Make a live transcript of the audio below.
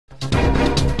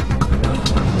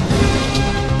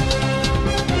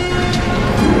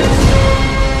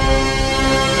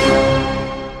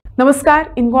नमस्कार,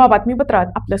 इनगोवा बातमीपत्रात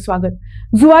आपलं स्वागत।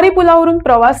 जुवारी पुलावरून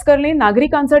प्रवास करणे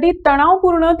नागरिकांसाठी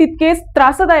तणावपूर्ण तितकेच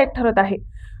त्रासदायक ठरत आहे।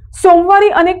 सोमवारी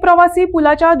अनेक प्रवासी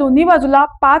पुलाच्या दोन्ही बाजूला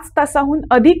 5 तासाहून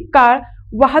अधिक काळ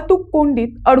वाहतूक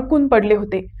कोंडीत अडकून पडले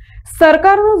होते।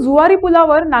 सरकारनं जुवारी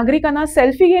पुलावर नागरिकांना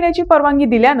सेल्फी घेण्याची परवानगी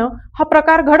दिल्यानं हा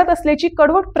प्रकार घडत असल्याची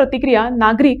कडवट प्रतिक्रिया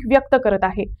नागरिक व्यक्त करत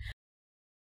आहे।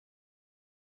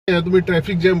 तुम्ही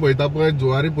ट्रॅफिक जॅम पळयता पळय,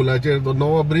 जुवारी पुलाचेर तो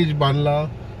नवो ब्रिज बांधला,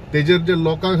 तेजेर जे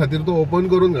लोकां खातीर तो ओपन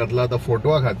करून घातला आता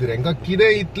फोटोआ खातीर। हांकां कितें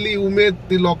इतली उमेद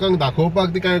ती लोकांक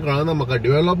दाखोवपाक ती काय कळना म्हाका।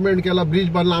 डेव्हलपमेंट केला, ब्रिज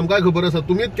बांधला, आमकां खबर आसा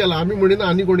तुम्हीच केला, आमी म्हणिना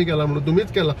आनी कोणी केला म्हणून,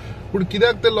 तुम्हीच केला। पूण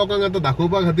कित्याक ते लोकांक आता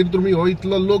दाखोवपा खातीर तुम्ही हो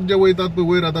इतलो लोक जे वयतात पळय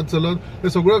वयर आतां चलत, ते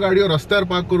सगळ्यो गाडयो रस्त्यार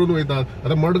पार्क करून वयतात।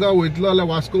 आता मडगांव वयतलो जाल्यार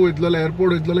वास्को वयतलो जाल्यार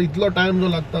एअरपोर्ट वयतलो जाल्यार इतलो टायम जो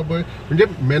लागता पळय, म्हणजे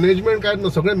मॅनेजमेंट कांयच ना,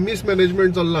 सगळें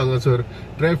मिसमॅनेजमेंट चल्ला हांगासर।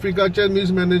 ट्रॅफिकाचे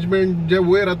मिसमॅनेजमेंट, जे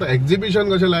वयर आता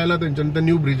एक्झिबिशन कशें लायला तेंच्यांनी त्या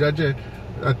न्यू ब्रिजाचे,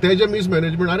 तेजे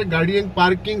मिसमॅनेजमेंट। अरे गाडयेक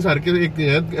पार्किंग सारखे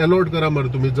एक अलॉट करा मरे,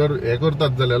 तुम्ही जर हे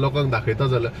करतात जाल्यार लोकांक दाखयता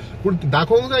जाल्यार। पूण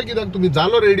दाखोवंक जाय कित्याक, तुम्ही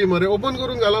जालो रेडी मरे, ओपन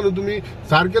करून घाला न्हू तुम्ही,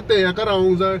 सारखे ते हेका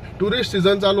रावंक जाय। टुरिस्ट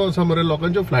सीझन चालू आसा मरे,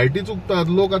 लोकांचे फ्लायटी चुकतात,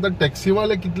 लोक आता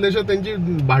टॅक्सीवाले कितलेशे त्यांची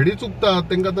भाडी चुकतात,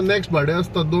 तांकां आता नेक्स्ट भाडे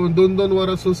असतात, दोन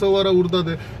वरां 6 वरां उरता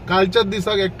ते। कालच्याच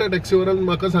दिसाक एकट्या टॅक्सीवाल्यान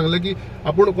म्हाका सांगलें की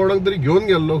आपूण कोणाक तरी घेवन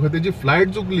गेल्लो, तेजी फ्लायट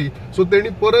चुकली, सो तेणी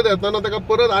परत येताना ताका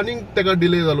परत आनीक ताका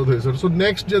डिले जालो थंयसर, सो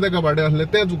नेक्स्ट जे ताका भाडे आसले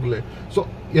ते चुकले। सो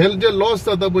हे जे लॉस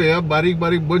जाता पळय, ह्या बारीक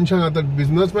बारीक मनशांक आता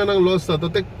बिझनेसमॅनांक लॉस जाता,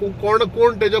 ते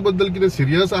कोण तेच्या बद्दल कितें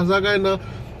सिरियस आसा काय ना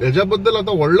हेच्या बद्दल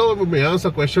आता व्हडलो हे आसा,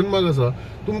 क्वेश्चन मार्क आसा।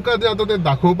 तुमकां जे आता ते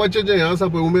दाखोवपाचे जे हे आसा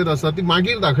पळय उमेद आसा, ती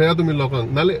मागीर दाखया तुम्ही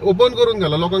लोकांक, नाल्यार ओपन करून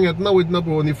घाला, लोकांक येतना वयतना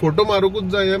पळोवनी। फोटो मारूकूच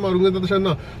जाय, हे मारूंक जाय तशें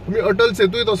ना। तुम्ही अटल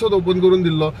सेतूय तसोच ओपन करून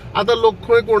दिल्लो, आता लोक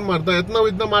खंय कोण मारता, येतना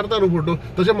वयतना मारता न्हू फोटो,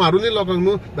 तशें मारूनी लोकांक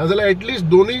न्हू। नाजाल्यार एटलीस्ट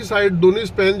दोनूय सायड, दोनूय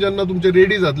स्पॅन जेन्ना तुमचे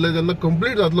रेडी जातले, जेन्ना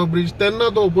कंप्लीट जातलो ब्रिज, तेन्ना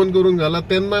तो ओपन करून घाला,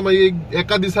 तेन्ना मागीर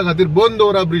एका दिसा खातीर बंद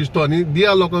दवरा ब्रिज तो, आनी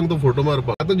दिया लोकांक तो फोटो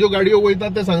मारपाक। आता ज्यो गाडयो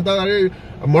वयतात ते सांगतात अरे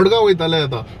मडगांव वयताले,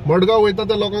 आता मडगांव वयता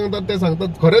ते लोकांक ते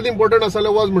सांगतात खरेंच इम्पॉर्टंट आसा जाल्यार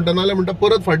वच म्हणटा, नाल्यार म्हणटा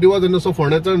परत फाटी वच आनी असो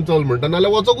फोंड्याच्यान चल म्हणटा,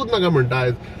 नाल्यार वचोकूच नाका म्हणटा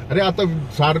आयज। अरे आता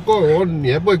सारको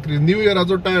हे पळय न्यू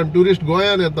इयराचो टायम, टुरिस्ट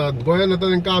गोंयान येतात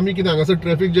तांकां आमी कितें हांगासर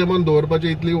ट्रॅफिक जॅमान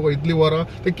दवरपाचे इतली वरां,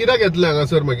 ते कित्याक येतले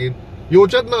हांगासर मागीर?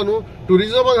 येवचेच ना न्हू।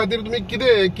 टुरिजमा खातीर तुम्ही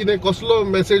कितें कसलो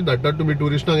मेसेज धाडटात तुम्ही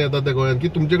टुरिस्टांक येतात त्या गोंयान, की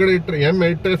तुमचे कडेन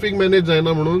हे ट्रॅफिक मॅनेज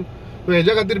जायना म्हणून?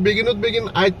 हेच्या खातीर बेगीन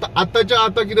आतांच्या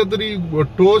आता कितें तरी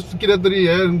ठोस कितें तरी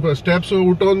हे स्टेप्स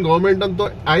उठोवन गव्हर्मेंटान तो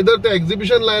आयदर ते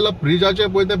एक्झिबिशन लायला ब्रिजाचे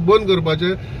पळय ते बंद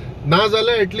करपाचे, ना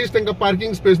जाल्यार एटलीस्ट तांकां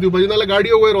पार्किंग स्पेस दिवपाची, नाल्यार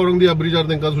गाडयो वयर व्हरूंक दिया ब्रिजार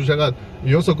तांकां सुशेगाद।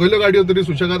 ह्यो सकयल्यो गाडयो तरी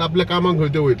सुशेगाद आपल्या कामाक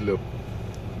खंय त्यो वयतल्यो।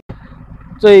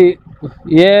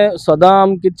 हे सदां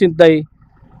आमी कितें चिंतताय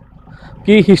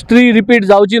की हिस्ट्री रिपीट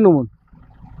जावची न्हू म्हणून,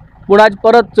 पूण आज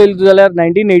परत चलत जाल्यार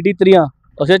 1983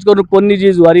 अशेंच करून पोन्नी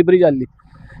जी जुवारी ब्रिज आसली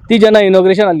ती जेन्ना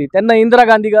इनॉग्रेशन आसली तेन्ना इंदिरा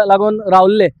गांधीक लागून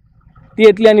रावल्ले, ती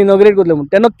येतली आनी इनॉग्रेट करतले म्हणून।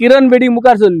 तेन्ना किरण बेडी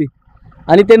मुखार सरली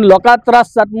आनी तेणी लोकांक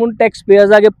त्रास जाता म्हूण टॅक्स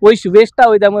पेयर्सागे पयशे वेस्ट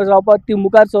वयता म्हूण रावपाक ती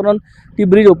मुखार सरून ती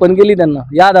ब्रिज ओपन केली तेन्ना,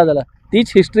 याद आसा जाल्यार।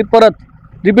 तीच हिस्ट्री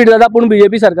परत रिपीट जाता, पूण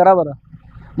बीजेपी सरकारा बरा।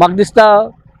 म्हाका दिसता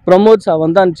प्रमोद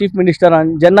सावंतान, चीफ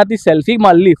मिनिस्टरान जेन्ना ती सेल्फी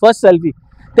मारली, फर्स्ट सेल्फी,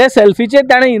 त्या सेल्फीचे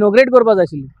ताणें इनॉग्रेट करपाक जाय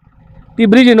आशिल्ली, ती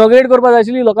ब्रिज इनॉग्रेट करपाक जाय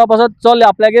आशिल्ली। लोकां पासत चल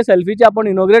आपल्यागे सेल्फीचे आपण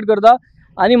इनॉग्रेट करता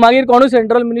आनी मागीर कोणूय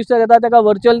सेंट्रल मिनिस्टर येता ताका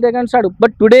व्हर्च्युअल ते can start.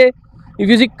 But today if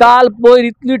you see, काल पयर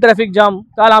इतली ट्रॅफिक जाम,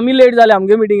 काल आमी लेट जाले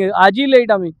आमगे मिटिंगेक, आजय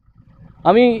लेट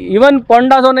आमी इवन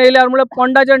पोंडासून येयल्यार म्हळ्यार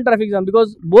पोंडाच्यान traffic jam,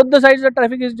 because both the sides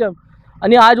traffic is जाम।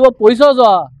 आनी आज हो पयसो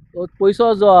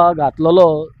जो आहा घातलेलो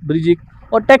ब्रिजीक,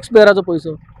 हो टॅक्स पेयराचो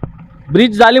पयसो।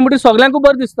 ब्रिज जाली म्हणटकीर सगळ्यांकूच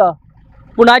बरें दिसता,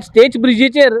 पूण आज तेच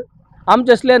ब्रिजेचेर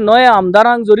आमचे असले नवे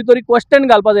आमदारांक जरी तरी क्वेश्चन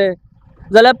घालपा जाय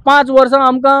जाल्यार 5 वर्सां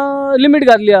आमकां लिमीट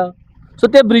घातली आहा। सो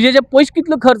ते ब्रिजेचे पयशे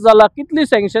कितले खर्च जाला, कितली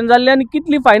सँक्शन जाल्ली आनी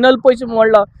कितली फायनल पयशे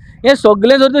मोडला, हें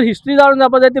सगळें जर तर हिस्ट्री जाणून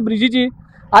जावपा जाय ते ब्रिजीची।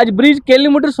 आज ब्रिज केल्ली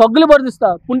म्हणटकीर सगळें बरें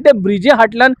दिसता, पूण ते ब्रिजे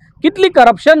फाटल्यान कितली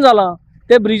करप्शन जालां,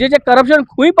 ते ब्रिजेचे करप्शन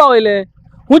खंय पावयले,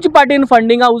 खंयच पार्टीन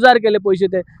फंडिंगा उजार केले पयशे,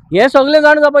 ते हें सगळें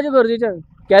जाण जावपाचें गरजेचें।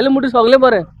 केलें म्हणटकीर सगळें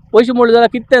बरें, पयशे मोडले जाल्यार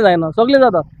कितें जायना, सगळें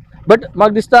जाता। बट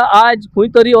म्हाका दिसता आज खंय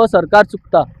तरी हो सरकार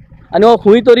चुकता, आनी हो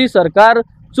खंय तरी सरकार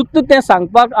चुकता तें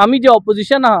सांगपाक आमी जे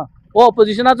ऑपोजिशन आहा, हो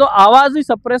ऑपोजिशनाचो आवाजूय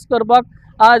सप्रेस करपाक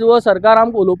आज हो सरकार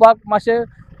आमकां उलोवपाक मातशें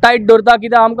टायट दवरता,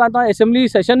 कित्याक आमकां आतां असेंब्ली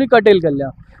सेशनूय कटेल केल्लें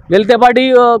आहा। गेले ते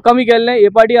पाटी कमी केल्लें, हे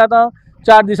पाटी आतां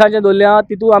 4 दिसांचें दवरलें आहा,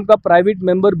 तितूंत आमकां प्रायवेट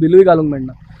मेंबर बिलूय घालूंक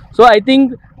मेळना। So I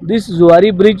think this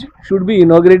Zuari bridge should be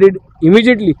inaugurated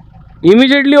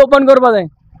immediately open करपा जाय,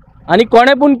 आनी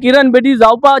कोणें पूण किरण बेडी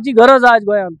जावपाची गरज आहा आज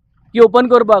गोंयांत की ओपन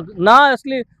करपाक, ना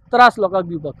असली त्रास लोकांक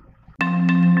दिवपाक।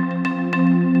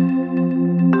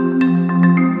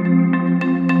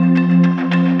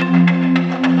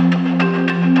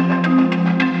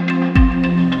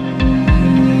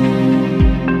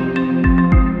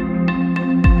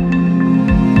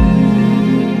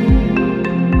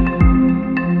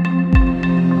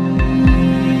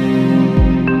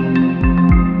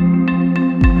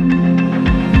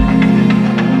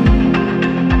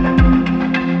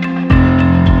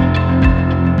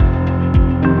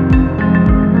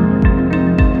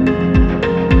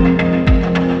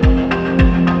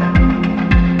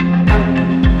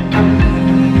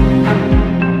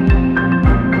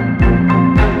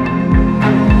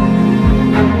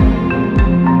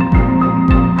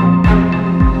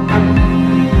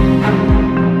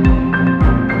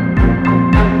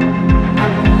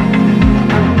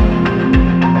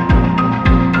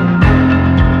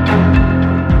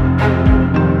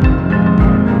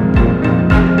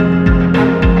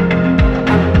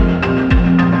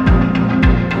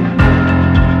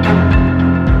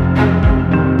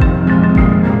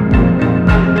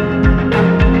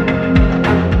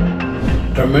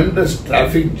 tremendous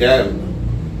traffic jam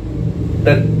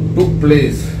that took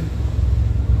place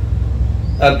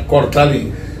at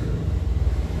Kortali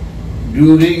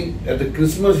at the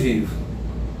Christmas Eve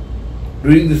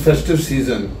during the festive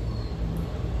season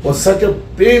was such a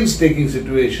painstaking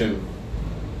situation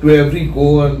to every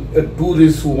Goan, a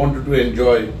tourist who wanted to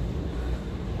enjoy.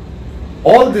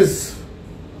 All this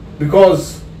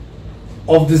because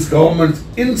of this government's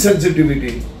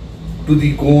insensitivity to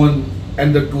the Goan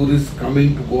and the tourists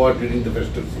coming to Goa during the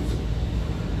festive season.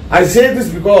 I say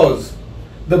this because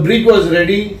the bridge was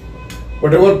ready,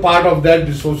 whatever part of that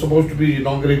was supposed to be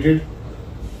inaugurated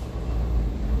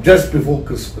just before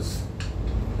Christmas.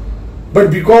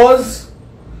 But because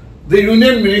the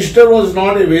union minister was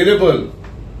not available,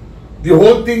 the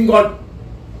whole thing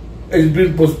has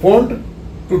been postponed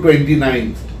to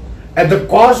 29th at the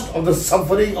cost of the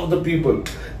suffering of the people.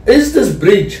 Is this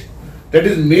bridge that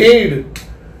is made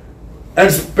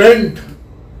and spent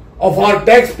of our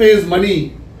taxpayers'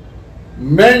 money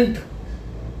meant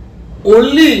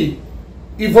only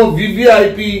if a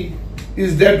VVIP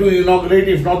is there to inaugurate?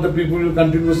 If not, the people will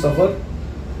continue to suffer.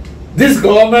 This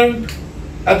government,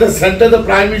 at the center, the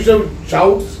Prime Minister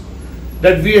shouts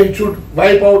that we should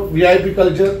wipe out VIP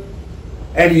culture.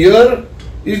 And here,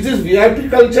 is this VIP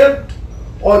culture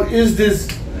or is this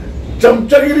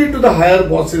chamchagiri to the higher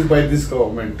bosses by this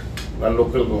government, the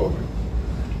local government?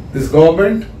 This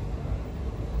government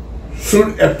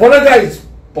should apologize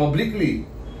publicly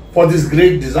for this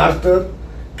great disaster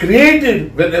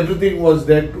created when everything was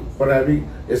there for having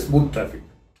a smooth traffic.